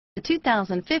The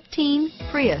 2015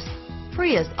 Prius.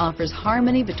 Prius offers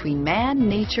harmony between man,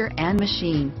 nature, and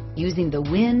machine. Using the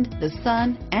wind, the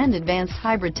sun, and advanced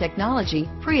hybrid technology,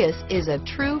 Prius is a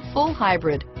true full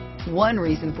hybrid. One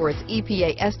reason for its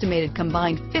EPA estimated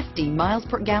combined 50 miles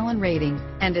per gallon rating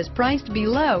and is priced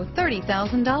below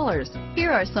 $30,000.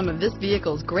 Here are some of this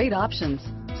vehicle's great options: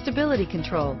 stability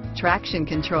control, traction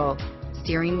control,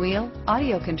 steering wheel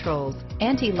audio controls,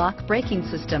 anti-lock braking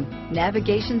system,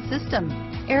 navigation system,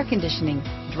 air conditioning,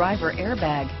 driver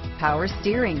airbag, power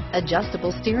steering,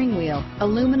 adjustable steering wheel,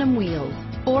 aluminum wheels,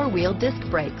 four-wheel disc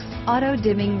brakes,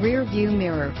 auto-dimming rear view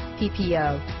mirror,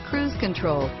 PPO, cruise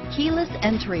control, keyless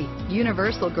entry,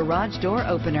 universal garage door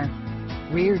opener,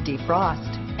 rear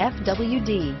defrost,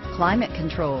 FWD, climate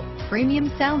control,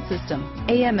 premium sound system,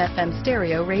 AM/FM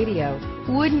stereo radio.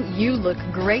 Wouldn't you look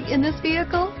great in this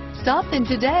vehicle? Stop in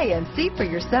today and see for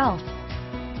yourself.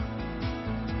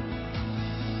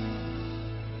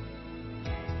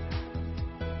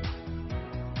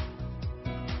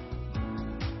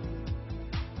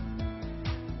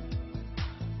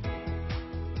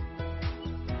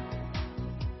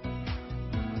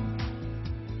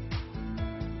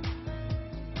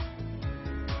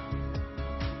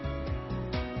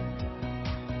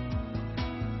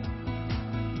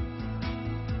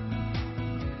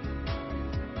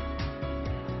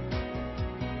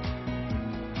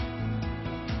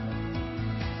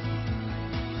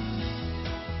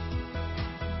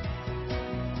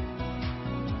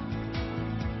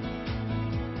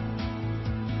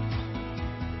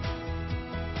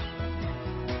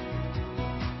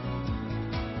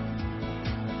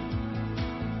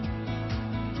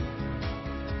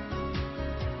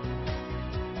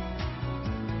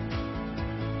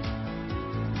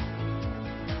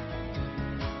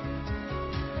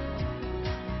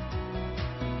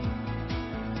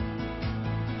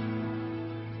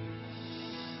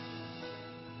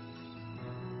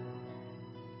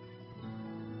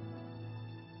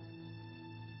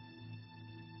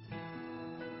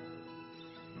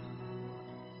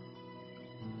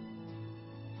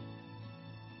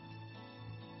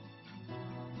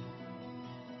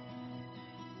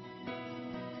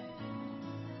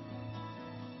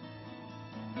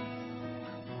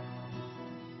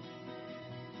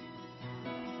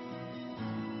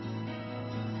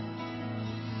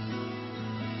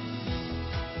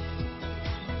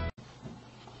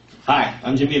 Hi,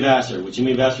 I'm Jimmy Vasser with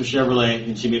Jimmy Vasser Chevrolet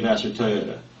and Jimmy Vasser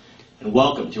Toyota, and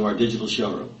welcome to our digital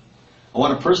showroom. I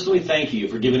want to personally thank you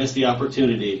for giving us the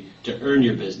opportunity to earn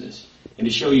your business and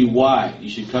to show you why you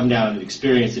should come down and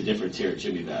experience the difference here at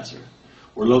Jimmy Vasser.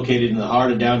 We're located in the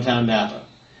heart of downtown Napa.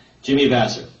 Jimmy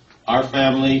Vasser, our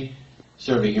family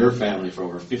serving your family for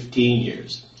over 15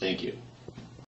 years. Thank you.